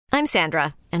I'm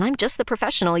Sandra, and I'm just the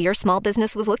professional your small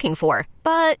business was looking for.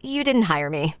 But you didn't hire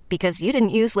me because you didn't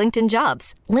use LinkedIn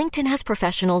Jobs. LinkedIn has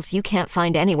professionals you can't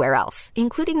find anywhere else,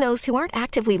 including those who aren't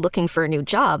actively looking for a new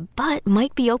job, but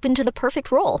might be open to the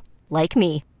perfect role, like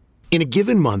me. In a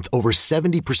given month, over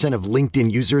 70% of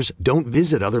LinkedIn users don't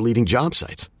visit other leading job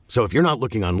sites. So if you're not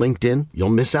looking on LinkedIn, you'll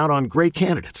miss out on great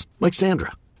candidates like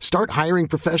Sandra. Start hiring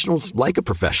professionals like a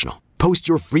professional. Post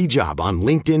your free job on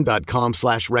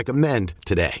linkedin.com/recommend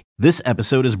today. This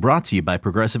episode is brought to you by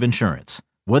Progressive Insurance.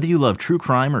 Whether you love true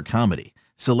crime or comedy,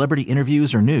 celebrity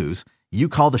interviews or news, you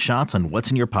call the shots on what's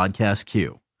in your podcast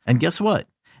queue. And guess what?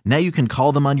 Now you can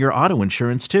call them on your auto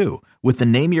insurance too with the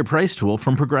Name Your Price tool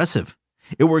from Progressive.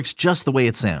 It works just the way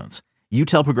it sounds. You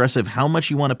tell Progressive how much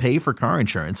you want to pay for car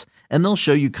insurance, and they'll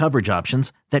show you coverage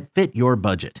options that fit your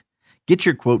budget. Get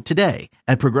your quote today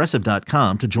at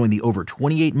Progressive.com to join the over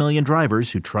 28 million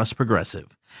drivers who trust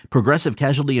Progressive. Progressive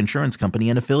Casualty Insurance Company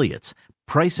and Affiliates.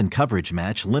 Price and coverage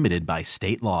match limited by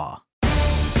state law.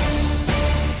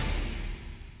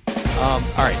 All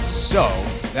right, so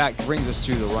that brings us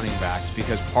to the running backs,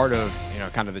 because part of,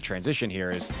 kind of the transition here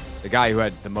is the guy who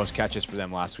had the most catches for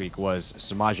them last week was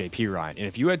Samaje Perine. And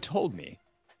if you had told me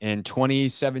in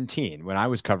 2017, when I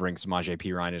was covering Samaje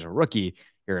Perine as a rookie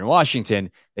here in Washington,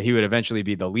 that he would eventually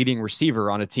be the leading receiver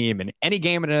on a team in any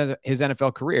game in his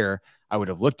NFL career, I would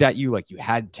have looked at you like you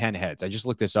had 10 heads. I just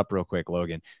looked this up real quick,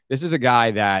 Logan. This is a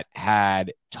guy that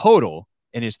had total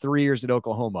in his 3 years at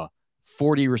Oklahoma,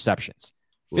 40 receptions,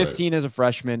 15 as a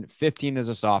freshman, 15 as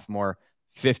a sophomore,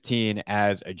 15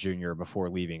 as a junior before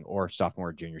leaving, or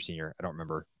sophomore, junior, senior. I don't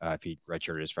remember if he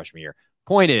redshirted his freshman year.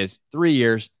 Point is, 3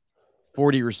 years,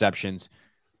 40 receptions,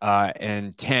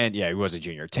 and 10. Yeah, he was a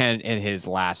junior, 10 in his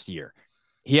last year.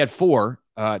 He had 4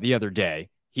 the other day.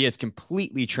 He has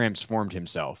completely transformed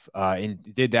himself and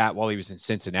did that while he was in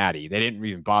Cincinnati. They didn't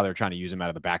even bother trying to use him out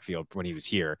of the backfield when he was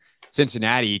here.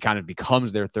 Cincinnati, he kind of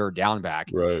becomes their third down back.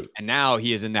 Right. And now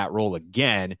he is in that role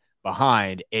again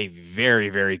behind a very,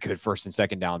 very good first and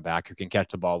second down back who can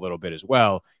catch the ball a little bit as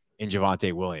well in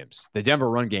Javonte Williams. The Denver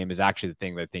run game is actually the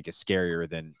thing that I think is scarier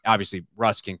than, obviously,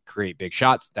 Russ can create big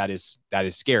shots. That is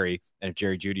scary. And if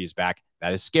Jerry Jeudy is back,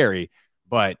 that is scary.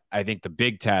 But I think the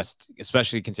big test,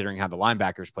 especially considering how the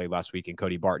linebackers played last week, and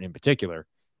Cody Barton in particular,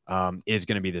 is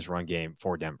going to be this run game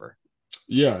for Denver.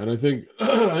 Yeah, and I think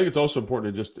it's also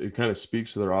important to it kind of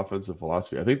speaks to their offensive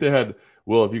philosophy. I think they had,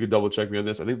 Will, if you could double check me on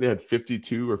this, I think they had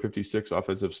 52 or 56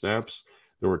 offensive snaps.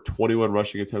 There were 21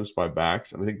 rushing attempts by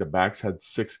backs, and I think the backs had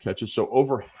 6 catches. So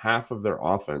over half of their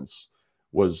offense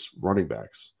was running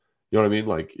backs. You know what I mean?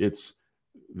 Like, it's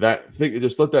that thing.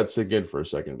 Just let that sink in for a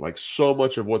second. Like, so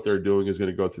much of what they're doing is going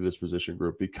to go through this position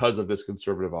group because of this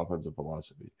conservative offensive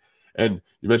philosophy. And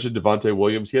you mentioned Javonte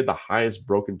Williams. He had the highest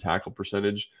broken tackle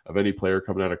percentage of any player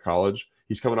coming out of college.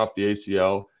 He's coming off the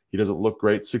ACL. He doesn't look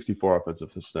great. 64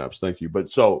 offensive snaps. Thank you. But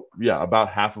so, yeah, about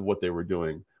half of what they were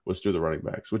doing was through the running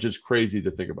backs, which is crazy to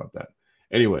think about that.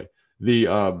 Anyway,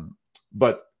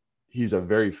 but he's a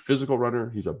very physical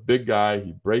runner. He's a big guy.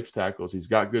 He breaks tackles. He's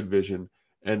got good vision.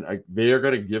 And they are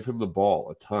going to give him the ball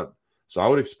a ton. So I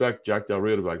would expect Jack Del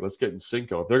Rio to be like, let's get in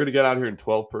Cinco. If they're going to get out here in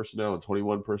 12 personnel and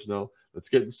 21 personnel, let's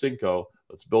get in Cinco.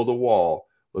 Let's build a wall.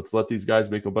 Let's let these guys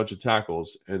make a bunch of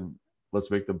tackles, and let's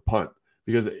make them punt.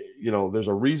 Because, there's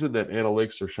a reason that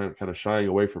analytics are kind of shying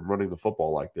away from running the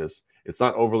football like this. It's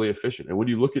not overly efficient. And when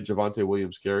you look at Javonte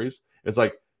Williams carries, it's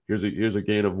like, here's a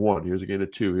gain of 1, here's a gain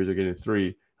of 2, here's a gain of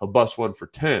 3. He'll bust one for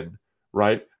 10,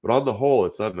 right? But on the whole,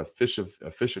 it's not an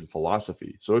efficient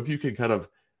philosophy. So if you can kind of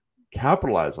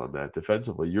capitalize on that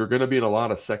defensively, you're going to be in a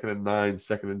lot of 2nd and 9,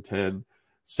 2nd and 10,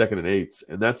 2nd and 8s,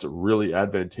 and that's really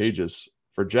advantageous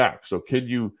for Jack. So can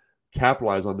you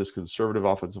capitalize on this conservative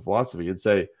offensive philosophy and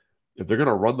say, if they're going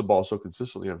to run the ball so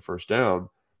consistently on first down,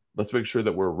 let's make sure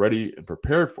that we're ready and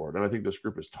prepared for it. And I think this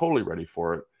group is totally ready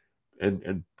for it,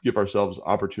 and give ourselves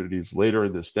opportunities later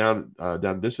in this down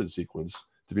distance sequence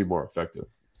to be more effective.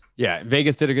 Yeah,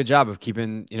 Vegas did a good job of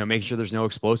keeping, making sure there's no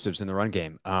explosives in the run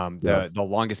game. The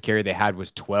longest carry they had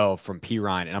was 12 from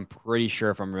Perine, and I'm pretty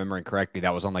sure, if I'm remembering correctly,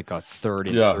 that was on like a 3rd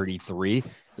and 33,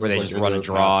 where they just run a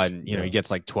draw, and he gets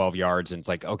like 12 yards, and it's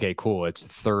like, okay, cool, it's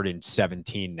 3rd and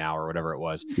 17 now, or whatever it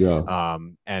was. Yeah.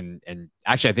 And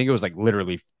actually, I think it was like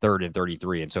literally 3rd and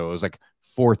 33, and so it was like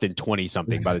 4th and 20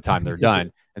 something by the time they're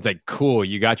done. It's like, cool,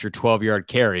 you got your 12-yard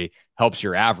carry, helps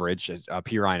your average.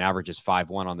 Perine averages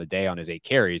 5.1 on the day on his 8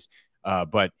 carries.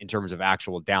 But in terms of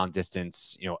actual down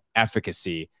distance,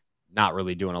 efficacy, not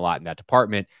really doing a lot in that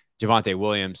department. Javonte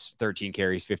Williams, 13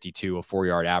 carries, 52, a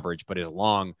 4-yard average, but his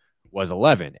long was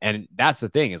 11. And that's the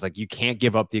thing, is like, you can't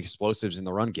give up the explosives in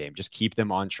the run game. Just keep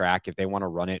them on track. If they want to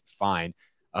run it, fine.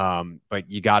 But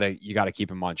you gotta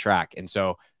keep him on track. And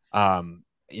so,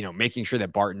 making sure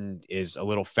that Barton is a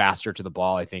little faster to the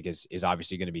ball, I think is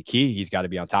obviously going to be key. He's got to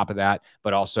be on top of that,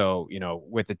 but also,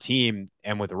 with the team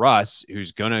and with Russ,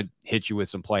 who's going to hit you with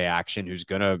some play action, who's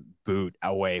going to boot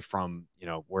away from,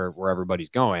 where everybody's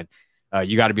going,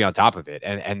 you got to be on top of it.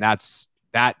 And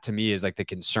that to me is like the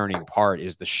concerning part,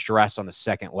 is the stress on the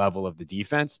second level of the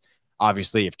defense.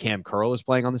 Obviously, if Cam Curl is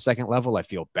playing on the second level, I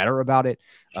feel better about it.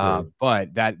 Sure.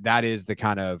 But that is the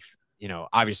kind of,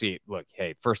 obviously, look,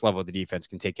 hey, first level of the defense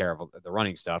can take care of the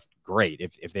running stuff. Great.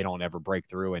 If they don't ever break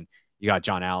through, and you got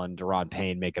John Allen, Deron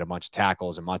Payne making a bunch of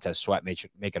tackles, and Montez Sweat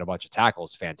making a bunch of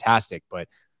tackles, fantastic. But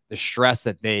the stress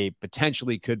that they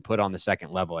potentially could put on the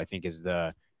second level, I think, is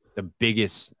the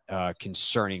biggest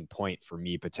concerning point for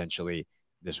me potentially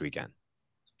this weekend.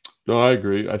 No, I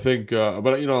agree. I think, but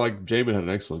like Jamin had an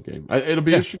excellent game. It'll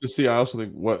be interesting to see. I also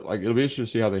think it'll be interesting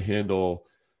to see how they handle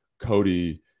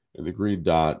Cody and the green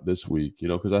dot this week.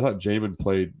 Because I thought Jamin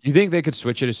played. Do you think they could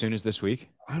switch it as soon as this week?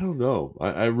 I don't know.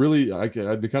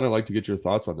 I'd kind of like to get your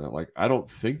thoughts on that. Like, I don't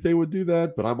think they would do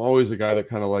that, but I'm always a guy that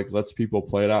kind of like lets people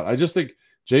play it out. I just think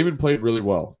Jamin played really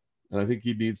well, and I think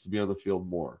he needs to be on the field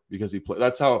more because he played.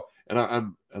 That's how. And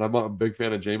I'm a big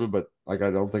fan of Jamin, but like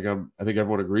I think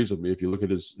everyone agrees with me. If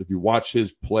you watch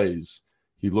his plays,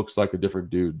 he looks like a different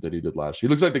dude than he did last year.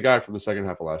 He looks like the guy from the second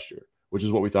half of last year, which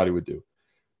is what we thought he would do.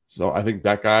 So I think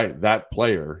that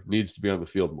player needs to be on the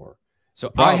field more. So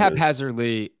I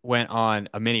haphazardly went on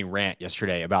a mini rant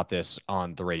yesterday about this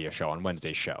on the radio show, on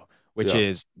Wednesday's show, which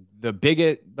is the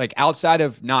biggest, like, outside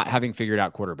of not having figured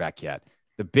out quarterback yet,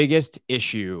 the biggest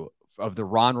issue of the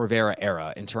Ron Rivera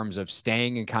era in terms of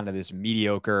staying in kind of this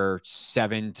mediocre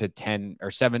 7 to 10 or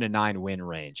 7 to 9 win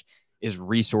range is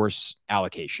resource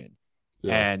allocation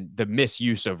and the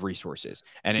misuse of resources.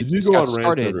 And it you go on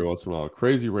rants every once in a while,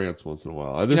 crazy rants once in a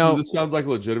while. This sounds like a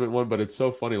legitimate one, but it's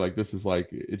so funny. Like, this is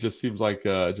like, it just seems like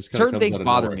just kind certain things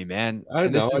bother me, man.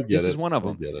 This is one of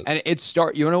them. And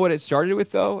you know what it started with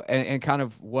though, and kind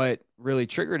of what really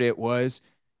triggered it was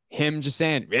him just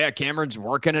saying, yeah, Cameron's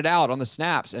working it out on the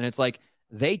snaps. And it's like,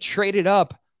 they traded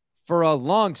up for a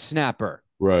long snapper.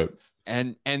 Right.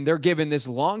 And they're giving this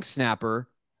long snapper,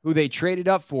 who they traded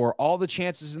up for, all the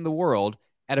chances in the world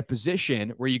at a position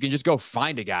where you can just go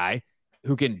find a guy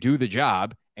who can do the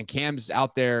job. And Cam's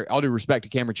out there. All due respect to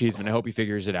Cameron Cheeseman, I hope he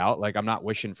figures it out. Like, I'm not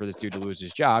wishing for this dude to lose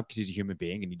his job because he's a human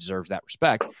being and he deserves that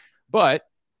respect. But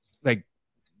like,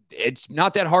 it's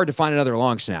not that hard to find another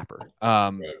long snapper.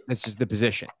 That's just the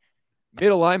position.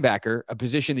 Middle linebacker, a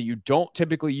position that you don't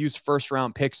typically use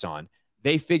first-round picks on.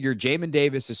 They figure Jamin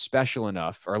Davis is special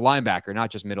enough, or linebacker,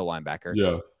 not just middle linebacker.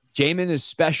 Yeah. Jamin is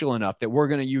special enough that we're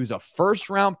going to use a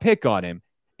first-round pick on him.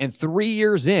 And 3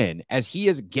 years in, as he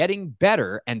is getting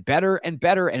better and better and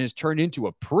better and has turned into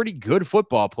a pretty good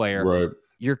football player,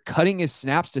 you're cutting his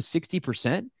snaps to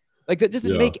 60%? Like, that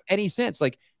doesn't make any sense.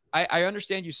 Like, I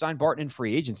understand you signed Barton in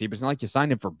free agency, but it's not like you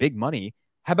signed him for big money.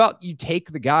 How about you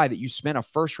take the guy that you spent a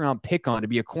first-round pick on to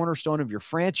be a cornerstone of your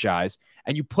franchise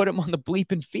and you put him on the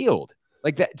bleeping field?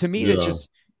 Like, that, to me,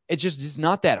 it's just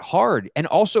not that hard. And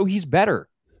also, he's better.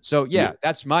 So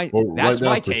that's my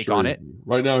take on it.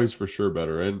 Right now, he's for sure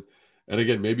better. And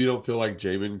again, maybe you don't feel like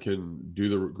Jamin can do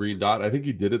the green dot. I think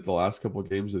he did it the last couple of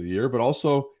games of the year, but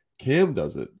also Cam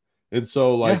does it. And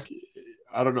so, like,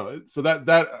 I don't know. So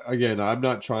that again, I'm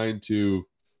not trying to,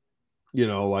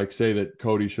 like, say that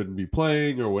Cody shouldn't be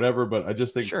playing or whatever, but I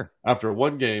just think after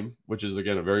one game, which is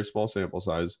again a very small sample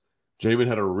size, Jamin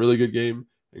had a really good game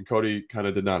and Cody kind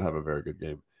of did not have a very good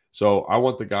game. So I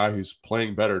want the guy who's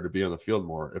playing better to be on the field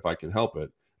more if I can help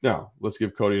it. Now, let's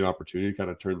give Cody an opportunity to kind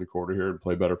of turn the corner here and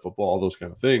play better football, all those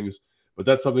kind of things. But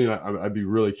that's something I'd be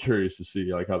really curious to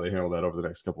see, like, how they handle that over the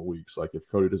next couple of weeks. Like, if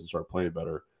Cody doesn't start playing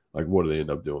better, like, what do they end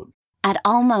up doing? At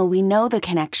Alma, we know the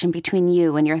connection between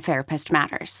you and your therapist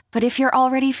matters. But if you're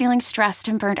already feeling stressed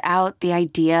and burnt out, the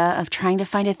idea of trying to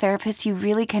find a therapist you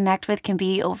really connect with can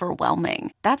be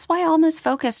overwhelming. That's why Alma's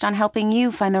focused on helping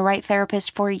you find the right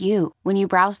therapist for you. When you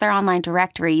browse their online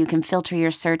directory, you can filter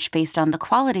your search based on the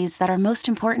qualities that are most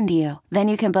important to you. Then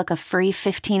you can book a free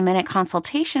 15-minute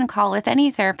consultation call with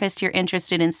any therapist you're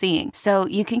interested in seeing, so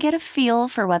you can get a feel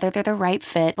for whether they're the right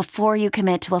fit before you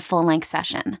commit to a full-length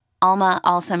session. Alma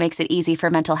also makes it easy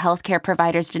for mental health care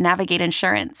providers to navigate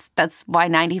insurance. That's why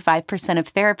 95%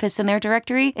 of therapists in their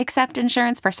directory accept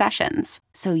insurance for sessions,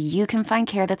 so you can find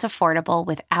care that's affordable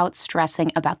without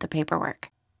stressing about the paperwork.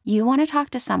 You want to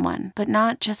talk to someone, but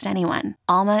not just anyone.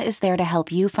 Alma is there to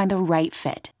help you find the right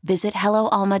fit. Visit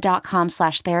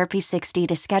helloalma.com/therapy60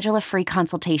 to schedule a free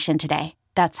consultation today.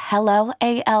 That's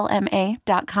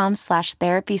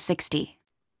helloalma.com/therapy60.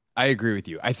 I agree with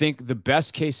you. I think the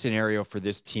best case scenario for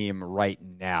this team right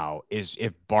now is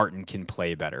if Barton can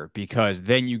play better, because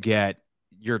then you get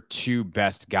your two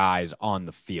best guys on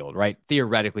the field, right?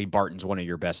 Theoretically, Barton's one of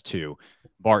your best two.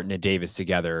 Barton and Davis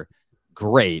together,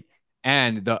 great.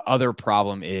 And the other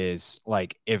problem is,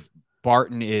 like, if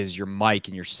Barton is your mic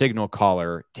and your signal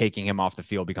caller, taking him off the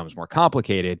field becomes more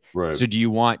complicated. Right. So do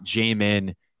you want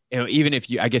Jamin, even if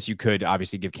I guess you could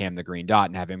obviously give Cam the green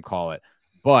dot and have him call it.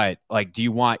 But, like, do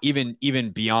you want,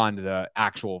 even beyond the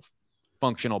actual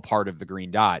functional part of the green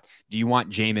dot, do you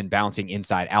want Jamin bouncing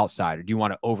inside, outside? Or do you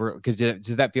want to because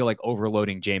does that feel like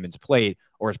overloading Jamin's plate?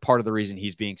 Or is part of the reason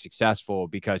he's being successful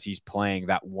because he's playing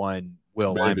that one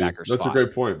will linebacker spot? That's a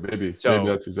great point. Maybe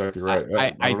that's exactly right.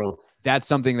 I don't know. That's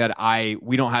something that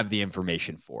we don't have the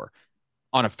information for.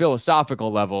 On a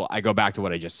philosophical level, I go back to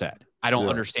what I just said. I don't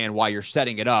understand why you're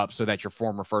setting it up so that your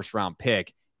former first round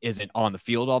pick isn't on the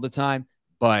field all the time.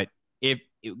 But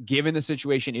given the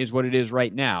situation is what it is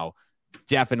right now,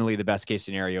 definitely the best case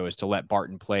scenario is to let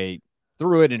Barton play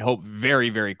through it and hope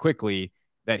very, very quickly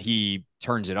that he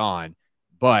turns it on.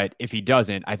 But if he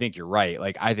doesn't, I think you're right.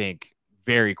 Like, I think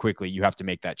very quickly you have to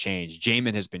make that change.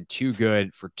 Jamin has been too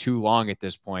good for too long at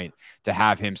this point to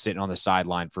have him sitting on the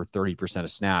sideline for 30% of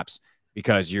snaps,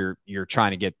 because you're trying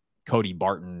to get Cody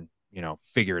Barton,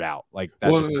 figured out. Like,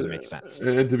 that just doesn't make sense.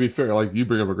 And to be fair, like, you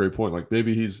bring up a great point. Like,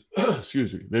 maybe he's,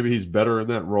 maybe he's better in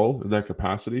that role, in that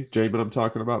capacity. Jamin, I'm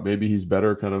talking about. Maybe he's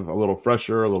better, kind of a little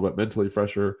fresher, a little bit mentally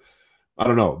fresher. I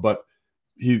don't know, but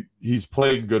he's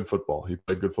playing good football. He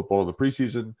played good football in the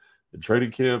preseason, in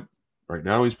training camp. Right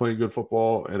now, he's playing good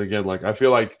football. And again, like, I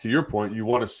feel like, to your point, you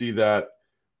want to see that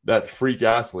freak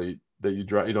athlete that you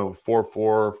drive,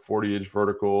 4'4", 40-inch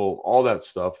vertical, all that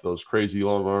stuff, those crazy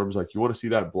long arms. Like, you want to see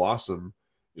that blossom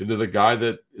into the guy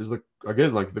that is,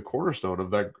 the cornerstone of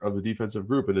the defensive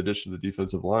group, in addition to the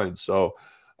defensive line. So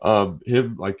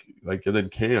him, like, and then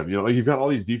Cam, you've got all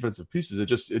these defensive pieces. It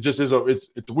just is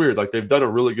it's weird. Like, they've done a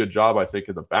really good job, I think,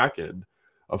 in the back end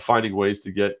of finding ways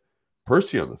to get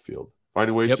Percy on the field,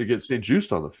 finding ways to get St.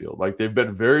 Juste on the field. Like, they've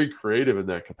been very creative in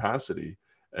that capacity.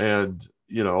 And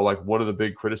like, one of the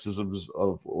big criticisms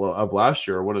of last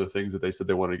year, one of the things that they said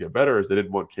they wanted to get better, is they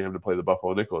didn't want Cam to play the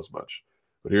Buffalo nickel as much.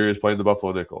 But here he is playing the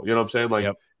Buffalo nickel. You know what I'm saying?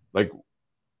 Like,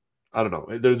 I don't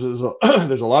know. There's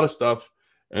a lot of stuff.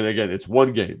 And again, it's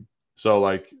one game. So,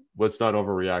 like, let's not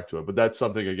overreact to it. But that's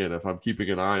something, again, if I'm keeping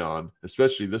an eye on,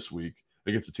 especially this week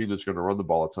against a team that's going to run the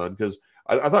ball a ton. Because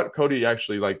I thought Cody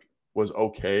actually, like, was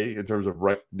okay in terms of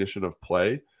recognition of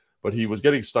play, but he was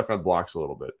getting stuck on blocks a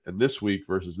little bit. And this week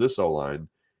versus this O-line,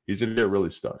 he's going to get really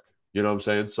stuck. You know what I'm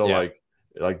saying? So,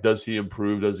 like, does he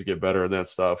improve? Does he get better in that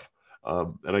stuff?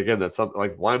 And again, that's something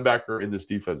like linebacker in this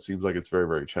defense seems like it's very,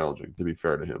 very challenging, to be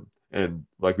fair to him. And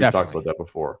like we talked about that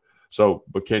before. So,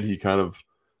 but can he kind of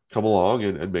come along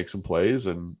and make some plays?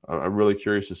 And I'm really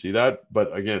curious to see that.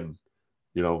 But again,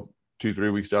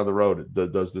 2-3 weeks down the road,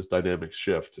 does this dynamic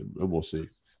shift? And we'll see.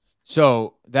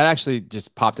 So that actually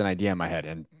just popped an idea in my head.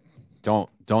 And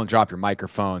don't drop your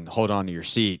microphone. Hold on to your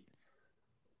seat.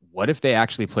 What if they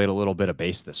actually played a little bit of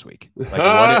bass this week?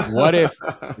 Like, what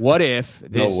if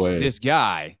this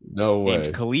guy named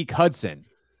Khaleke Hudson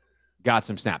got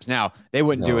some snaps? Now, they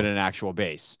wouldn't do it in an actual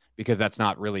bass, because that's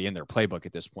not really in their playbook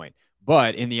at this point.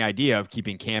 But in the idea of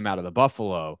keeping Cam out of the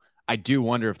Buffalo, I do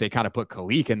wonder if they kind of put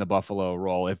Khaleke in the Buffalo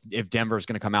role, if Denver's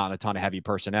going to come out in a ton of heavy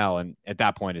personnel, and at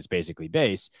that point it's basically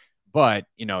bass. But,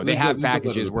 they have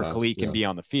packages where Khaleke can be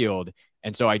on the field.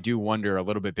 And so I do wonder, a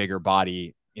little bit bigger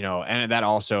body, and that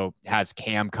also has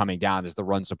Cam coming down as the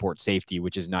run support safety,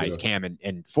 which is nice. Yeah. Cam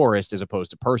and Forrest as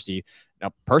opposed to Percy.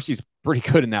 Now, Percy's pretty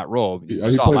good in that role. You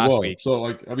saw last week. So,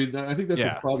 like, I mean, I think that's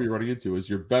the problem you're running into, is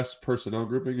your best personnel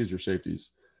grouping is your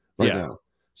safeties now.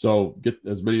 So get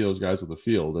as many of those guys on the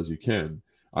field as you can.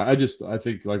 I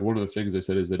think, like, one of the things they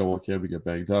said is they don't want Cam to get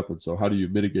banged up. And so how do you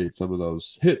mitigate some of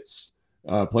those hits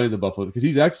playing the Buffalo? Because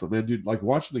he's excellent, man, dude. Like,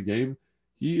 watching the game,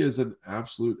 he is an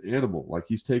absolute animal. Like,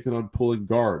 he's taking on pulling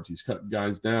guards. He's cutting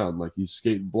guys down. Like, he's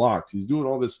skating blocks. He's doing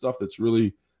all this stuff that's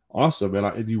really awesome.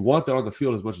 And you want that on the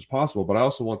field as much as possible, but I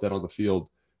also want that on the field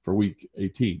for week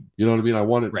 18. You know what I mean? I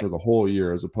want it for the whole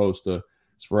year as opposed to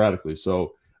sporadically.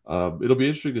 So it'll be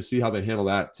interesting to see how they handle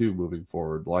that too moving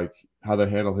forward, like how they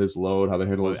handle his load, how they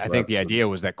handle his reps. I think the idea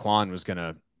was that Quan was going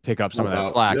to pick up some of that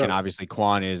slack. And obviously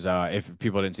Quan is, if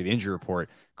people didn't see the injury report,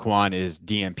 Quan is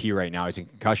DMP right now. He's in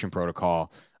concussion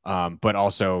protocol. But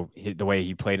also the way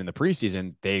he played in the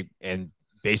preseason,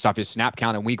 based off his snap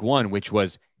count in week 1, which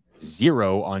was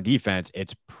 0 on defense,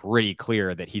 it's pretty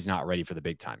clear that he's not ready for the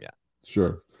big time yet.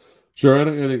 Sure.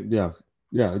 And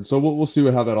Yeah, and so we'll see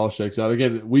how that all shakes out.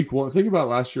 Again, week 1. Think about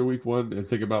last year, week 1, and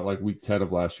think about like week 10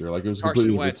 of last year. Like it was a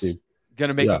completely different team.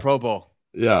 Gonna make the Pro Bowl.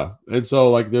 Yeah, and so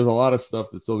like there's a lot of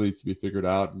stuff that still needs to be figured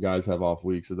out, and guys have off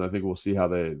weeks, and I think we'll see how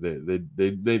they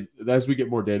as we get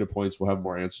more data points, we'll have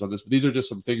more answers on this. But these are just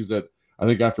some things that I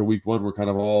think after week 1, we're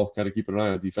all keeping an eye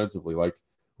on defensively. Like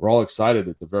we're all excited.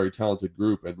 It's a very talented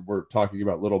group, and we're talking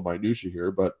about little minutia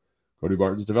here, but Cody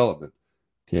Barton's development,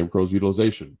 Cam Crow's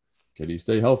utilization, can he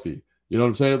stay healthy? You know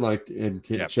what I'm saying? Like, and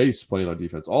Chase playing on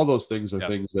defense. All those things are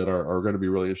things that are going to be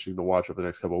really interesting to watch over the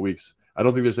next couple of weeks. I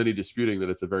don't think there's any disputing that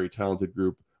it's a very talented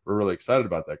group. We're really excited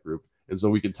about that group. And so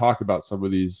we can talk about some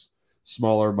of these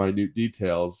smaller, minute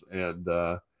details and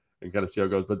kind of see how it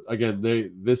goes. But again,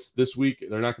 this week,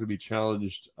 they're not going to be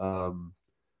challenged, down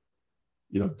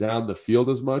the field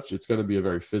as much. It's going to be a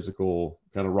very physical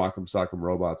kind of rock'em sock'em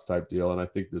robots type deal. And I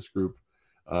think this group,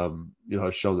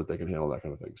 has shown that they can handle that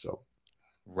kind of thing. So.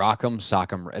 Rock'em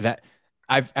sock'em. That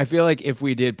I feel like if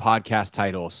we did podcast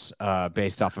titles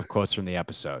based off of quotes from the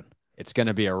episode, it's going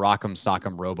to be a Rock'em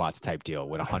Sock'em Robots type deal.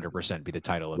 Would 100% be the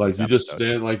title of like this you episode. Just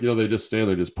stand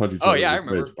they just punch each other. Oh yeah, I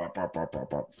remember. Face. Pop, pop, pop,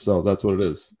 pop, pop. So that's what it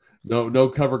is. No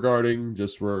cover guarding.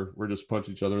 Just we're just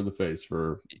punching each other in the face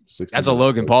for 6. That's a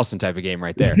Logan Paulson type of game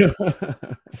right there.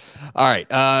 All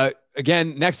right.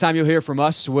 Again, next time you'll hear from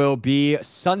us will be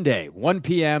Sunday, 1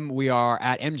 p.m. We are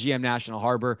at MGM National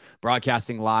Harbor,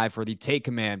 broadcasting live for the Take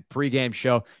Command pregame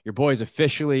show. Your boy's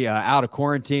officially out of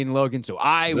quarantine, Logan, so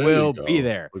I will be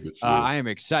there. I am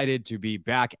excited to be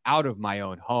back out of my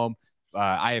own home.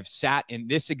 I have sat in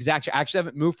this exact chair. I actually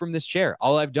haven't moved from this chair.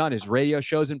 All I've done is radio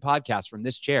shows and podcasts from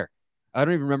this chair. I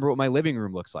don't even remember what my living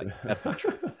room looks like. That's not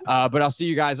true. But I'll see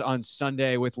you guys on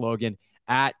Sunday with Logan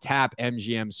at Tap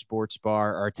MGM Sports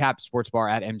Bar, or Tap Sports Bar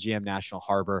at MGM National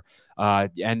Harbor.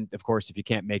 And of course, if you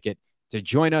can't make it to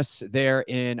join us there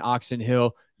in Oxon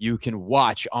Hill, you can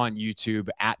watch on YouTube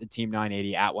at the Team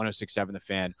 980 at 106.7 The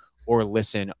Fan, or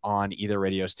listen on either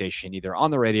radio station, either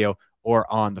on the radio or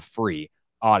on the free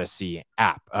Odyssey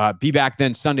app. Be back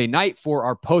then Sunday night for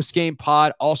our post-game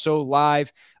pod, also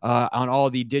live on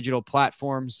all the digital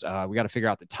platforms. We got to figure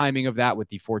out the timing of that with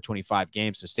the 425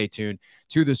 game, so stay tuned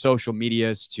to the social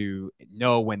medias to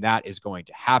know when that is going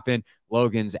to happen.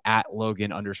 Logan's at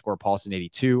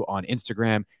Logan_Paulson82 on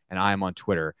Instagram, and I am on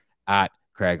Twitter at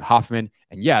Craig Hoffman.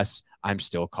 And yes, I'm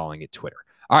still calling it Twitter.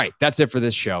 All right, that's it for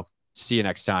this show. See you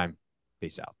next time.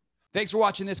 Peace out. Thanks for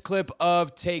watching this clip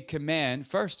of Take Command.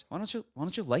 First, why don't you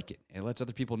like it? It lets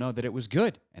other people know that it was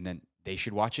good, and then they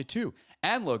should watch it too.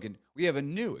 And Logan, we have a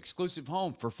new exclusive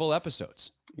home for full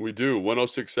episodes. We do.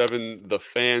 106.7 The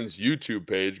Fan's YouTube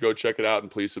page. Go check it out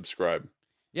and please subscribe.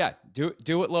 Yeah, do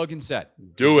what Logan said.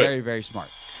 Do it. Very, very smart.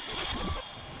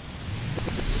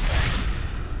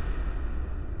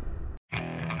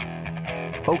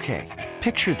 Okay,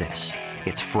 picture this.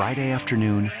 It's Friday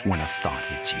afternoon when a thought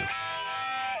hits you.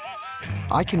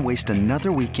 I can waste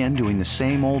another weekend doing the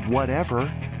same old whatever,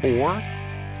 or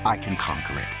I can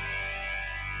conquer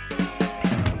it.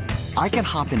 I can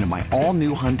hop into my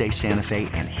all-new Hyundai Santa Fe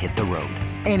and hit the road.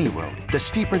 Any road. The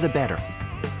steeper, the better.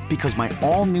 Because my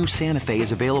all-new Santa Fe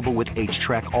is available with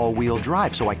H-Track all-wheel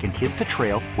drive, so I can hit the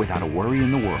trail without a worry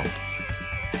in the world.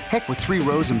 Heck, with 3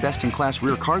 rows and best-in-class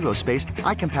rear cargo space,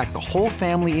 I can pack the whole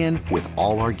family in with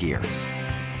all our gear.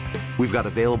 We've got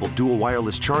available dual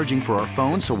wireless charging for our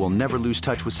phones, so we'll never lose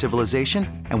touch with civilization,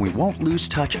 and we won't lose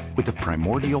touch with the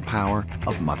primordial power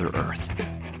of Mother Earth.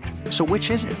 So which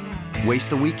is it?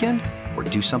 Waste the weekend or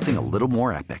do something a little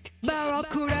more epic?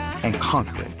 And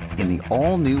conquer it in the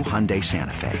all-new Hyundai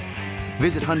Santa Fe.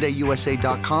 Visit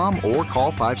HyundaiUSA.com or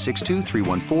call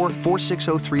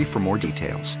 562-314-4603 for more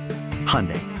details.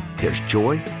 Hyundai, there's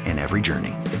joy in every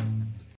journey.